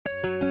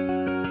Hey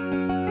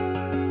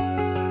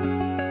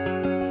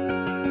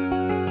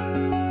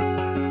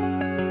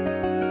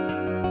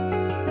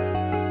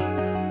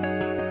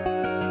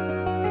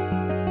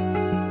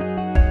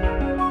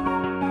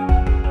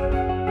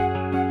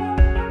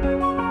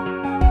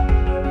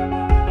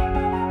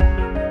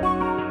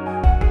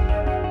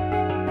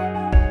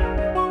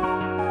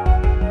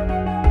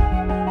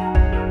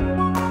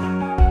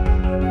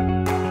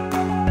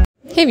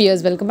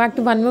viewers, welcome back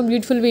to one more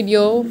beautiful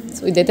video.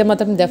 So ఇదైతే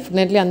మాత్రం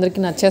definitely అందరికీ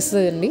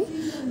నచ్చేస్తుందండి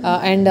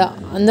and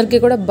అందరికీ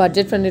కూడా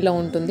బడ్జెట్ ఫ్రెండ్లీలో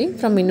ఉంటుంది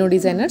ఫ్రమ్ మిన్ను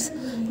డిజైనర్స్.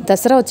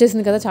 దసరా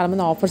వచ్చేసింది కదా,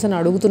 చాలామంది ఆఫర్స్ అని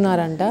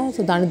అడుగుతున్నారంట.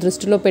 సో దాన్ని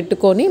దృష్టిలో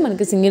పెట్టుకొని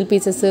మనకి సింగిల్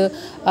పీసెస్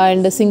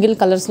అండ్ సింగిల్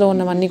కలర్స్లో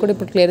ఉన్నవన్నీ కూడా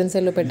ఇప్పుడు క్లియరెన్స్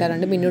సేల్లో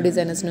పెట్టారండి మిన్ను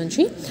డిజైనర్స్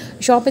నుంచి.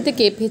 షాప్ అయితే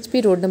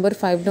KPHP రోడ్ నెంబర్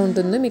 5లో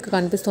ఉంటుంది, మీకు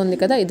కనిపిస్తుంది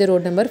కదా, ఇదే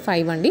రోడ్ నెంబర్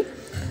 5 అండి.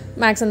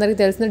 మ్యాక్స్ అందరికీ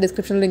తెలిసిన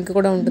డిస్క్రిప్షన్ లింక్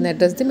కూడా ఉంటుంది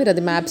అడ్రస్ది, మీరు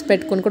అది మ్యాప్స్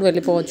పెట్టుకొని కూడా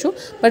వెళ్ళిపోవచ్చు.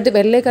 బట్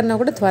వెళ్ళే కన్నా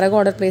కూడా త్వరగా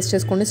ఆర్డర్ ప్లేస్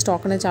చేసుకోండి,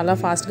 స్టాక్ అనేది చాలా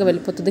ఫాస్ట్గా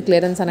వెళ్ళిపోతుంది.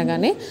 క్లియరెన్స్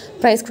అనగానే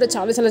ప్రైస్ కూడా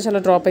చాలా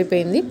డ్రాప్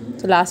అయిపోయింది.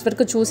 సో లాస్ట్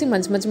వరకు చూసి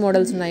మంచి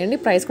మోడల్స్ ఉన్నాయండి.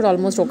 ప్రైస్ కూడా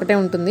ఆల్మోస్ట్ ఒకటే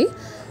ఉంటుంది,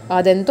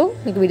 అదెంతో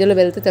మీకు వీడియోలో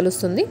వెళ్తే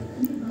తెలుస్తుంది.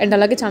 అండ్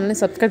అలాగే ఛానల్ని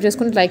సబ్స్క్రైబ్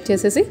చేసుకుని లైక్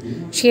చేసేసి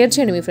షేర్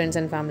చేయండి మీ ఫ్రెండ్స్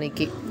అండ్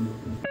ఫ్యామిలీకి.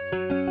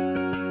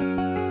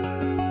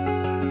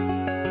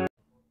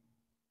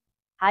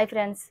 Hi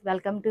friends,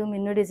 welcome to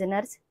Minnu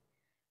designers.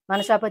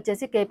 మన షాప్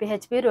వచ్చేసి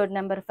KPHP road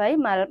number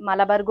 5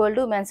 Malabar gold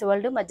men's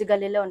world మధ్య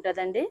గల్లీలో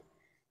ఉంటుందండి.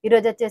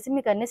 ఈరోజు వచ్చేసి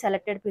మీకు అన్ని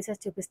సెలెక్టెడ్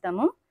పీసెస్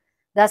చూపిస్తాము.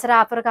 దసరా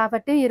ఆఫర్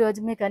కాబట్టి ఈరోజు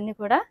మీకు అన్ని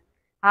కూడా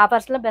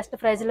ఆఫర్స్లో బెస్ట్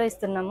ప్రైస్లో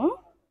ఇస్తున్నాము.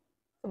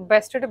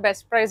 బెస్ట్ టు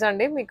బెస్ట్ ప్రైస్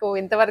అండి. మీకు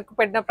ఇంతవరకు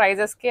పెట్టిన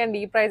ప్రైజెస్కి అండ్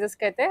ఈ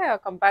ప్రైజెస్కి అయితే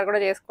కంపేర్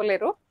కూడా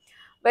చేసుకోలేరు.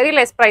 Very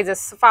less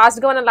prices.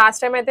 ఫాస్ట్గా మనం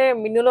లాస్ట్ టైం అయితే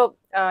మిన్నులో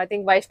ఐ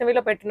థింక్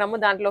వైష్ణవిలో పెట్టినాము,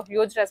 దాంట్లో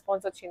హ్యూజ్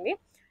రెస్పాన్స్ వచ్చింది.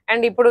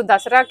 అండ్ ఇప్పుడు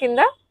దసరా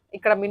కింద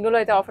ఇక్కడ మిన్నులో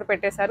అయితే ఆఫర్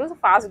పెట్టేశారు,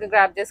 ఫాస్ట్గా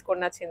గ్రాప్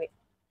చేసుకోండి, నచ్చింది.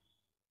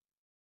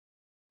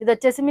 ఇది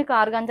వచ్చేసి మీకు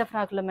ఆర్గాంజా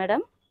ఫ్రాక్లో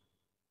మేడం.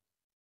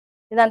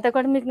 ఇదంతా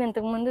కూడా మీకు నేను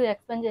ఇంతకుముందు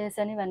ఎక్స్ప్లెయిన్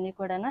చేశాను. ఇవన్నీ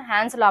కూడా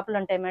హ్యాండ్స్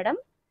లోపల ఉంటాయి మేడం.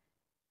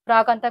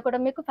 ఫ్రాక్ అంతా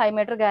కూడా మీకు 5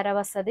 మీటర్ గ్యారా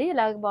వస్తుంది.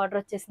 ఇలాగ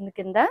బార్డర్ వచ్చేసింది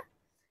కింద.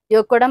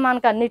 ఇవి కూడా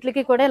మనకు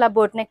అన్నిటికీ కూడా ఇలా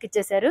బోట్ నెక్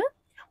ఇచ్చేసారు.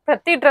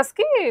 ప్రతి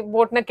డ్రెస్కి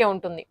బోట్ నెక్కే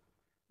ఉంటుంది.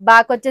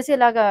 బ్యాక్ వచ్చేసి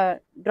ఇలాగ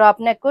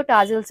డ్రాప్ నెక్,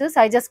 టాజిల్స్.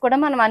 సైజెస్ కూడా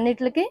మనం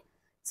అన్నిటికి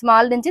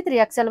స్మాల్ నుంచి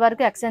 3XL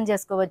వరకు ఎక్స్చేంజ్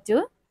చేసుకోవచ్చు.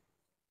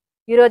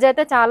 ఈ రోజు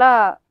అయితే చాలా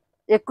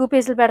ఎక్కువ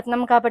పీసులు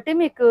పెడుతున్నాం కాబట్టి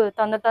మీకు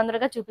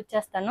తొందరగా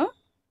చూపించేస్తాను.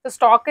 సో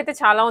స్టాక్ అయితే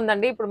చాలా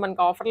ఉందండి ఇప్పుడు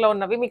మనకు ఆఫర్లో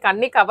ఉన్నవి. మీకు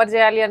అన్ని కవర్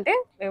చేయాలి అంటే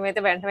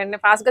మేమైతే వెంటనే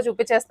ఫాస్ట్గా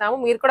చూపించేస్తాము.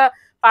 మీరు కూడా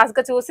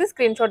ఫాస్ట్గా చూసి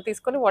స్క్రీన్ షాట్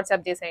తీసుకొని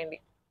వాట్సాప్ చేసేయండి.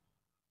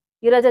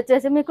 ఈరోజు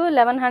వచ్చేసి మీకు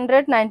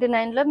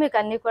 1199లో మీకు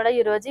అన్ని కూడా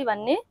ఈరోజు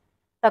ఇవన్నీ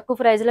తక్కువ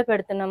ప్రైజ్లో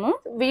పెడుతున్నాము.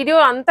 వీడియో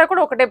అంతా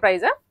కూడా ఒకటే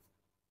ప్రైజా?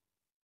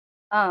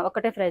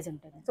 ఒకటే ప్రైజ్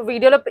ఉంటుంది. సో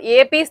వీడియోలో ఏ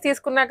పీస్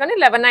తీసుకున్నా కానీ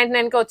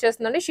 1199కి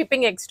వచ్చేస్తుందండి,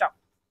 షిప్పింగ్ ఎక్స్ట్రా.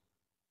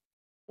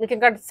 మీకు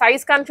ఇంకా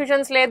సైజ్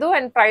కన్ఫ్యూజన్స్ లేదు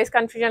అండ్ ప్రైస్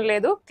కన్ఫ్యూజన్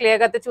లేదు.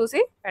 క్లియర్గా అయితే చూసి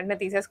వెంటనే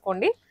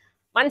తీసేసుకోండి.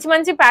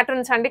 మంచి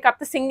ప్యాటర్న్స్ అండి,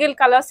 కాకపోతే సింగిల్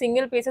కలర్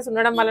సింగిల్ పీసెస్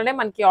ఉండడం వల్లనే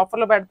మనకి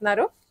ఆఫర్లో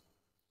పెడుతున్నారు.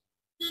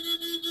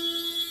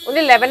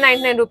 ఓన్లీ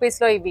 1199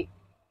 రూపీస్లో ఇవి.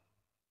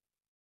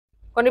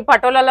 కొన్ని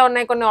పటోలలో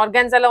ఉన్నాయి, కొన్ని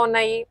ఆర్గాన్జాలో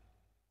ఉన్నాయి.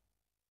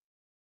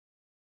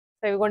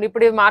 సో ఇవ్వండి,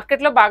 ఇప్పుడు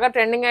మార్కెట్లో బాగా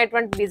ట్రెండింగ్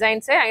అయ్యేటువంటి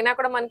డిజైన్సే అయినా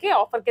కూడా మనకి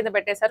ఆఫర్ కింద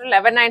పెట్టేశారు.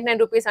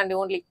 1199 రూపీస్ అండి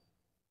ఓన్లీ.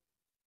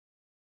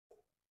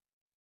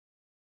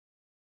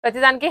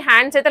 ప్రతిదానికి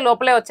హ్యాండ్స్ అయితే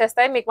లోపలే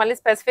వచ్చేస్తాయి, మీకు మళ్ళీ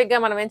స్పెసిఫిక్గా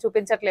మనం ఏం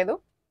చూపించట్లేదు.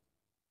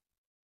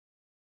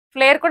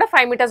 ఫ్లేర్ కూడా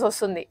 5 మీటర్స్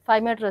వస్తుంది.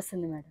 5 మీటర్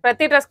వస్తుంది మేడం.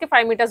 ప్రతి డ్రెస్కి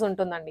 5 మీటర్స్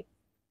ఉంటుందండి.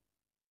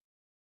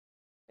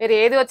 మీరు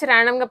ఏది వచ్చి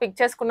ర్యాండమ్గా పిక్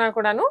చేసుకున్నా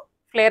కూడాను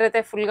ఫ్లేర్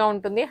అయితే ఫుల్గా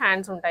ఉంటుంది,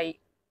 హ్యాండ్స్ ఉంటాయి.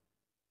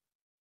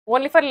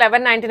 Only for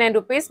 1199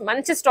 rupees.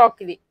 మంచి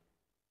స్టాక్ ఇది.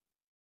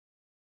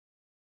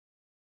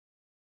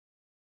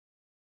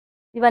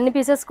 ఇవన్నీ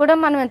పీసెస్ కూడా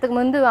మనం ఇంతకు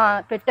ముందు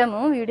పెట్టాము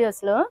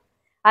వీడియోస్లో.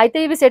 అయితే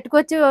ఇవి సెట్కి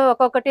వచ్చి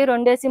ఒక్కొక్కటి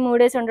 2 వేసి 3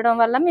 వేసి ఉండడం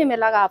వల్ల మేము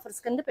ఇలాగ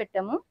ఆఫర్స్ కింద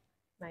పెట్టాము.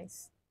 నైస్.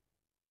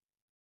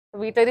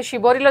 వీటిలో ఇది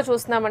షిబోరిలో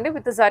చూస్తున్నామండి,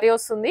 విత్ జరీ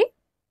వస్తుంది.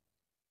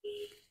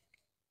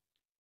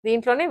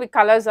 దీంట్లోనే ఇవి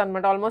కలర్స్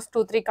అనమాట, ఆల్మోస్ట్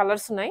 2-3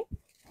 కలర్స్ ఉన్నాయి.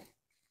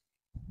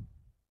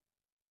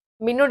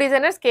 మిన్ను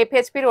డిజైనర్స్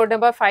KPHP రోడ్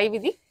నెంబర్ 5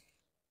 ఇది.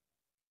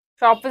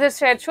 షాప్ విజిట్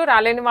చేయొచ్చు,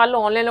 రాలేని వాళ్ళు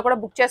ఆన్లైన్లో కూడా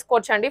బుక్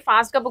చేసుకోవచ్చు అండి.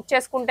 ఫాస్ట్గా బుక్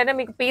చేసుకుంటేనే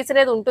మీకు పీస్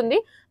అనేది ఉంటుంది.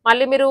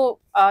 మళ్ళీ మీరు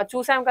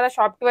చూసాం కదా,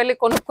 షాప్కి వెళ్ళి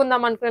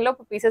కొనుక్కుందాం అనుకునే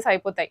లోపు పీసెస్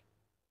అయిపోతాయి.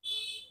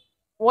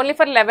 Only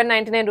for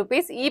 1199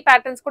 rupees. ఈ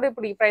ప్యాటర్న్స్ కూడా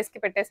ఇప్పుడు ఈ ప్రైస్కి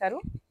పెట్టేశారు.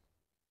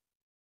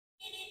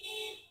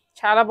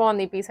 చాలా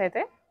బాగుంది ఈ పీస్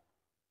అయితే.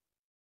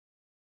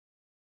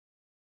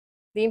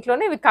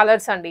 దీంట్లోనే ఇవి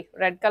కలర్స్ అండి,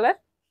 red colour,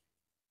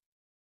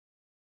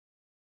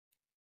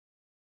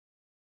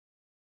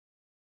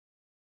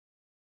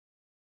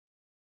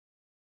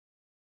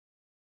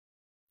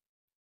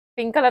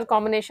 pink colour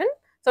combination.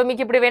 So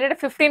మీకు ఇప్పుడు ఇవేంటంటే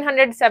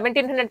 1500,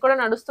 1700 కూడా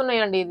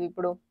నడుస్తున్నాయండి ఇది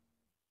ఇప్పుడు.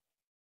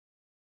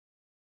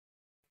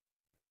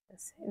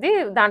 ఇది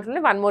దాంట్లోనే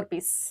 1 more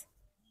piece.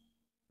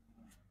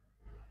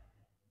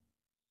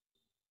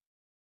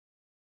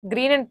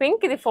 Green and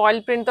pink, ఇది ఫాయిల్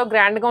ప్రింట్ తో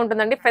గ్రాండ్ గా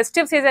ఉంటుందండి.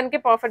 ఫెస్టివ్ సీజన్ కి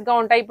పర్ఫెక్ట్ గా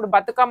ఉంటాయి. ఇప్పుడు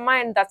బతుకమ్మ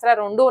అండ్ దసరా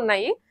రెండు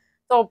ఉన్నాయి.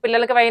 సో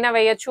పిల్లలకి అయినా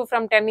వేయచ్చు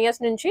ఫ్రమ్ 10 years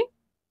నుంచి.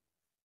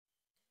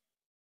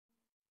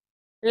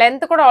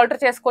 లెంత్ కూడా ఆల్టర్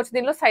చేసుకోవచ్చు,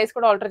 దీనిలో సైజ్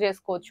కూడా ఆల్టర్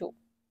చేసుకోవచ్చు.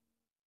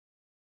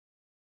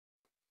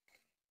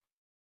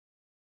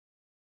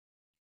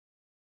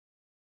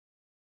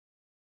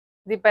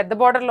 ఇది పెద్ద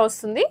బార్డర్ లో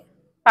వస్తుంది,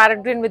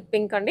 ప్యారెట్ గ్రీన్ విత్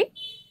పింక్ అండి.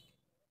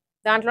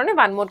 దాంట్లోనే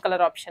one more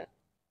colour option.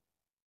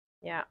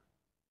 Yeah,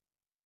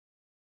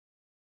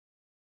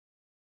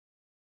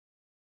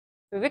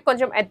 ఇవి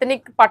కొంచెం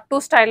ఎథనిక్ పట్టు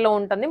స్టైల్లో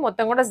ఉంటుంది,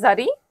 మొత్తం కూడా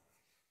zari.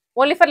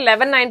 Only for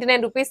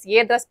 1199 rupees.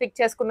 A dress pick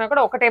చేసుకున్నా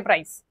కూడా ఒకటే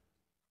ప్రైస్.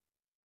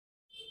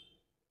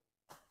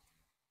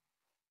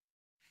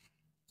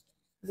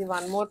 ఇది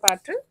వన్ మోర్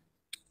ప్యాటర్న్,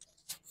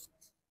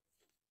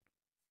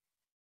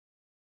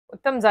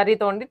 మొత్తం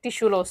జరీతో ఉండి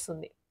టిష్యూలో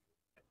వస్తుంది.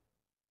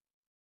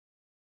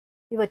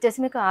 ఇవి వచ్చేసి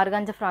మీకు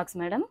ఆర్గాంజా ఫ్రాక్స్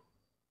మేడం.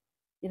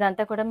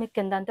 ఇదంతా కూడా మీకు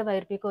కింద అంతా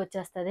వైర్ పీకో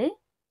వచ్చేస్తుంది.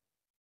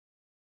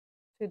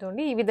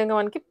 ఇదండి ఈ విధంగా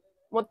మనకి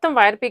మొత్తం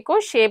వైర్ పీకో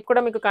షేప్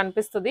కూడా మీకు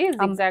కనిపిస్తుంది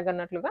జిగ్జాగ్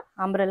అన్నట్లుగా.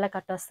 అంబ్రెల్లా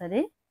కట్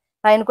వస్తుంది.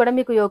 పైన కూడా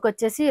మీకు యోక్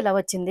వచ్చేసి ఇలా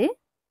వచ్చింది,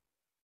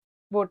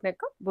 boat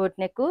neck. Boat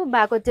neck.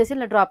 Back వచ్చేసి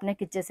ఇలా డ్రాప్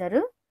నెక్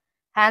ఇచ్చేసారు.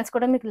 హ్యాండ్స్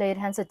కూడా మీకు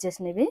లేయర్ హ్యాండ్స్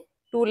వచ్చేసినవి,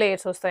 2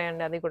 లేయర్స్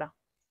వస్తాయండి. అది కూడా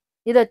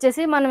ఇది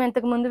వచ్చేసి మనం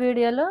ఇంతకు ముందు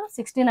వీడియోలో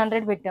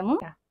 1600 పెట్టాము,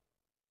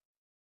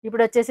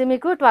 ఇప్పుడు వచ్చేసి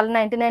మీకు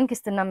 1299కి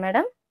ఇస్తున్నాం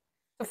మేడం.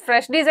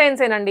 ఫ్రెష్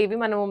డిజైన్స్ ఏనండి ఇవి.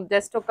 మనం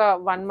జస్ట్ ఒక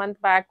 1 మంత్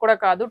బ్యాక్ కూడా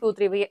కాదు,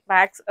 2-3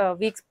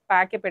 వీక్స్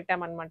బ్యాకే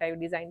పెట్టామన్నమాట ఇవి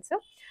డిజైన్స్.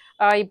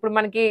 ఇప్పుడు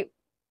మనకి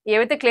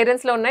ఏవైతే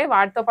క్లియరెన్స్ లో ఉన్నాయి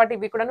వాటితో పాటు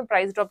ఇవి కూడా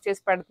ప్రైస్ డ్రాప్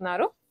చేసి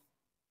పెడుతున్నారు.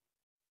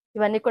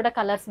 ఇవన్నీ కూడా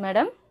కలర్స్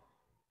మేడం,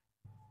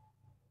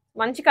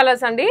 మంచి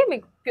కలర్స్ అండి.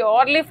 మీకు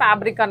ప్యూర్లీ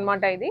ఫ్యాబ్రిక్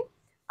అన్నమాట ఇది.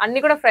 అన్ని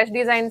కూడా fresh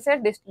designs,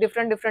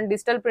 different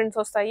digital prints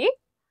వస్తాయి.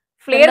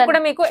 ఫ్లేర్ కూడా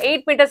మీకు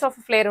 8 మీటర్స్ ఆఫ్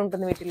ఫ్లేర్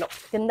ఉంటుంది వీటిలో.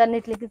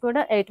 కిందన్నిటికి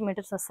కూడా 8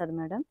 మీటర్స్ వస్తుంది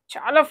మేడం.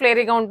 చాలా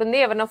ఫ్లేరీగా ఉంటుంది.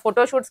 ఎవరైనా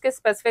ఫోటోషూట్స్ కి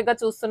స్పెసిఫిక్ గా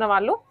చూస్తున్న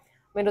వాళ్ళు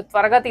మీరు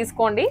త్వరగా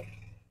తీసుకోండి.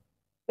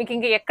 మీకు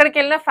ఇంకా ఎక్కడికి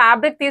వెళ్ళినా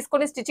ఫ్యాబ్రిక్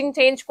తీసుకొని స్టిచ్చింగ్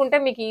చేయించుకుంటే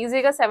మీకు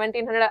ఈజీగా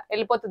 1700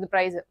 వెళ్ళిపోతుంది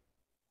ప్రైస్.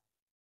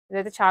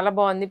 ఇదైతే చాలా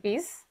బాగుంది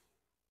పీస్,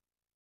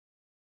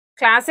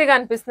 క్లాసీగా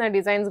అనిపిస్తున్నాయి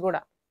డిజైన్స్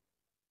కూడా.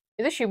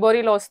 ఇది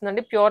షిబోరీలో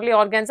వస్తుందండి, purely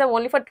organza.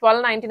 Only for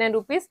 1299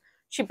 rupees,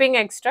 shipping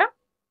extra.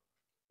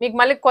 మీకు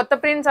మళ్ళీ కొత్త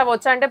ప్రింట్స్ అవి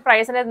వచ్చాయంటే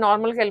ప్రైస్ అనేది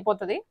నార్మల్గా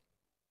వెళ్ళిపోతుంది.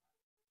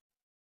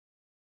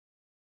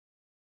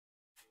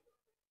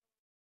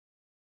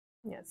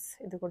 ఎస్,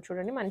 ఇది కూడా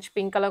చూడండి, మంచి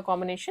పింక్ కలర్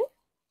కాంబినేషన్.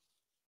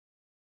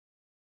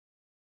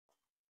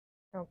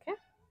 ఓకే,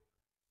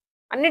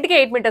 అన్నిటికీ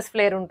 8 మీటర్స్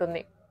ఫ్లేర్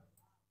ఉంటుంది.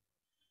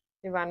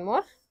 One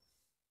more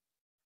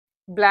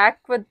black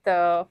with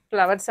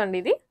flowers అండి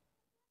ఇది.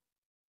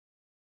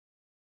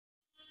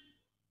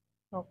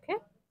 ఓకే,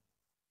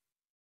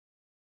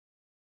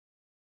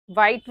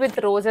 వైట్ విత్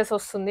రోజెస్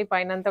వస్తుంది,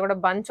 పైన అంతా కూడా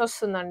బంచ్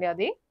వస్తుందండి.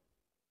 అది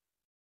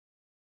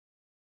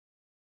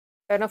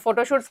ఏదైనా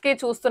ఫోటోషూట్స్ కి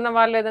చూస్తున్న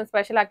వాళ్ళు, ఏదైనా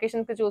స్పెషల్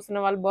అకేషన్స్ కి చూస్తున్న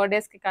వాళ్ళు,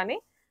 బర్త్డేస్ కి కానీ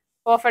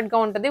పర్ఫెక్ట్ గా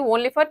ఉంటుంది.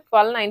 Only for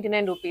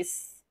 1299 rupees.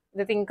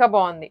 ఇది ఇంకా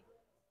బాగుంది.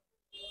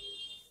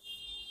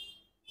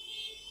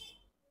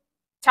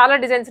 చాలా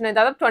డిజైన్స్ ఉన్నాయి,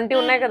 దాదాపు 20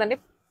 ఉన్నాయి కదండి.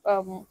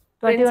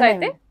 20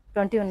 అయితే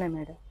 20 ఉన్నాయి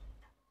మేడం.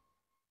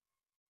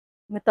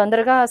 మీరు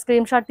తొందరగా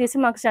స్క్రీన్ షాట్ తీసి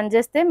మాకు సెండ్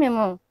చేస్తే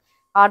మేము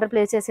ఆర్డర్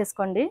ప్లేస్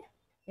చేసేసుకోండి,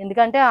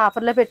 ఎందుకంటే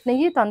ఆఫర్లో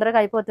పెట్టినవి తొందరగా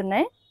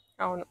అయిపోతున్నాయి.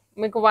 అవును,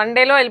 మీకు 1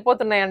 డేలో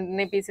వెళ్ళిపోతున్నాయి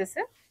అన్ని పీసెస్.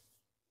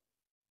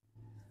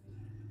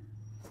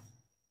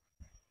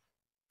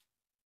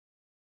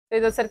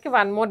 ఇది వచ్చరికి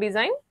వన్ మోర్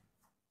డిజైన్,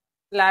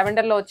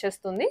 లావెండర్ లో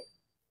వచ్చేస్తుంది.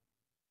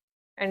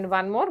 And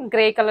one more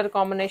grey colour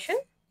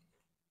combination.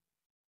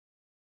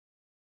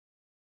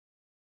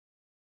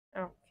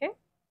 Okay,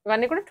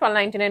 ఇవన్నీ కూడా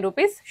 1299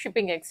 రూపీస్,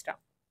 షిప్పింగ్ ఎక్స్ట్రా.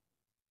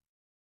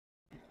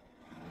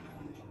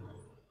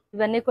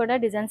 ఇవన్నీ కూడా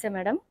డిజైన్సే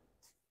మేడం.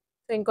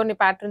 సో ఇంకొన్ని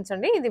ప్యాటర్న్స్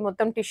అండి. ఇది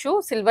మొత్తం టిష్యూ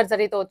సిల్వర్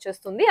జరీతో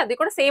వచ్చేస్తుంది, అది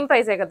కూడా సేమ్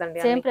ప్రైసే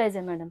కదండి? Same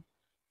ప్రైజే madam.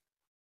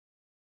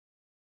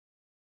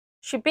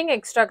 షిప్పింగ్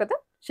ఎక్స్ట్రా కదా?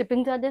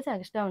 షిప్పింగ్ ఛార్జెస్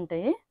ఎక్స్ట్రా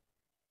ఉంటాయి.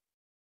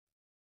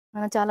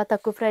 మనం చాలా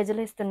తక్కువ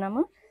ప్రైజ్లో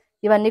ఇస్తున్నాము.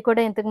 ఇవన్నీ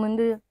కూడా ఇంతకు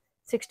ముందు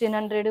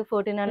 1600,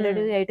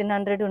 1400,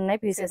 1800 ఉన్నాయి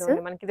పీసెస్.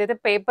 మనకి ఇదైతే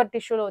పేపర్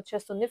టిష్యూలో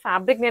వచ్చేస్తుంది.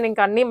 ఫ్యాబ్రిక్ నేను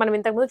ఇంకా అన్ని మనం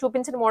ఇంతకు ముందు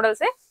చూపించిన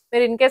మోడల్సే.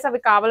 మీరు ఇన్ కేస్ అవి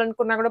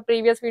కావాలనుకున్నా కూడా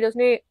ప్రీవియస్ వీడియోస్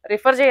ని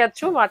రిఫర్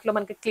చేయొచ్చు, వాటిలో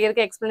మనకి క్లియర్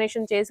గా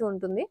ఎక్స్ప్లెనేషన్ చేసి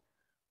ఉంటుంది.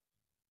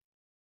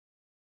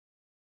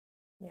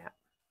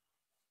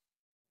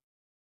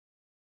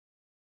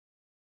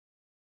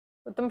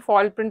 మొత్తం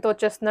ఫాల్ ప్రింట్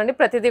వచ్చేస్తుందండి.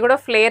 ప్రతిదీ కూడా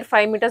ఫ్లేర్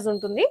 5 మీటర్స్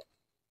ఉంటుంది.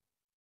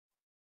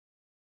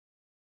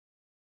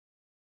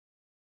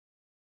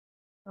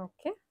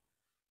 ఓకే,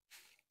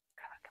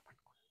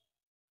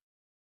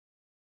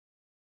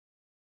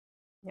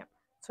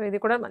 సో ఇది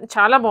కూడా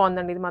చాలా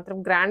బాగుందండి. ఇది మాత్రం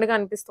గ్రాండ్ గా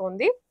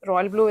అనిపిస్తుంది.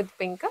 రాయల్ బ్లూ విత్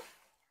పింక్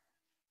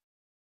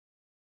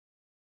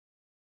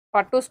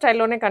పట్టు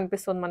స్టైల్లోనే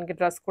కనిపిస్తుంది మనకి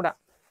డ్రెస్ కూడా.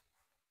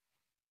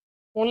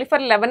 Only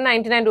for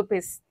 1199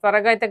 rupees.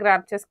 త్వరగా అయితే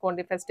గ్రాప్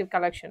చేసుకోండి ఫెస్టివ్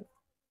కలెక్షన్.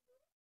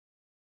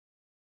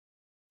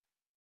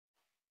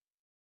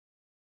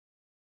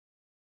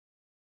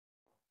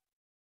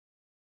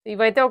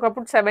 ఇవైతే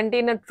ఒకప్పుడు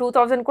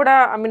 2000 కూడా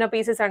అమ్మిన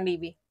పీసెస్ అండి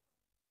ఇవి.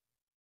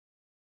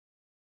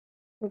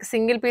 ఇంకా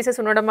సింగిల్ పీసెస్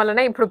ఉండడం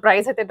వల్లనే ఇప్పుడు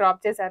ప్రైస్ అయితే డ్రాప్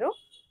చేశారు.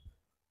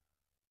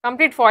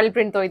 కంప్లీట్ ఫాయిల్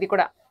ప్రింట్ తో ఇది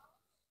కూడా.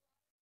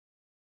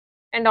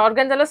 అండ్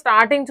ఆర్గన్జాలో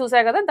స్టార్టింగ్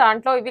చూసారు కదా,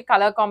 దాంట్లో ఇవి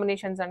కలర్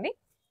కాంబినేషన్స్ అండి.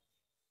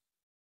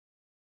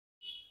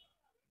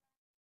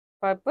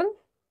 పర్పుల్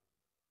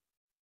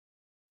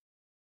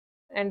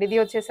అండ్ ఇది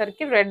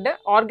వచ్చేసరికి రెడ్.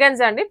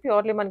 ఆర్గాన్జా అండి,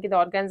 ప్యూర్లీ మనకి ఇది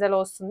ఆర్గాన్జాలో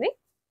వస్తుంది.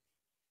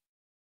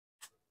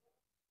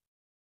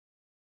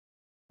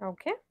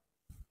 ఓకే.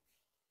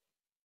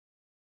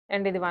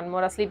 అండ్ ఇది వన్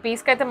మోర్. అసలు ఈ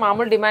పీస్కి అయితే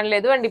మామూలు డిమాండ్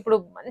లేదు. అండ్ ఇప్పుడు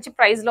మంచి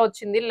ప్రైస్లో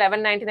వచ్చింది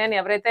 1199.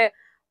 ఎవరైతే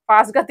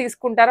ఫాస్ట్గా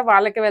తీసుకుంటారో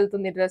వాళ్ళకే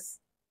వెళ్తుంది డ్రెస్.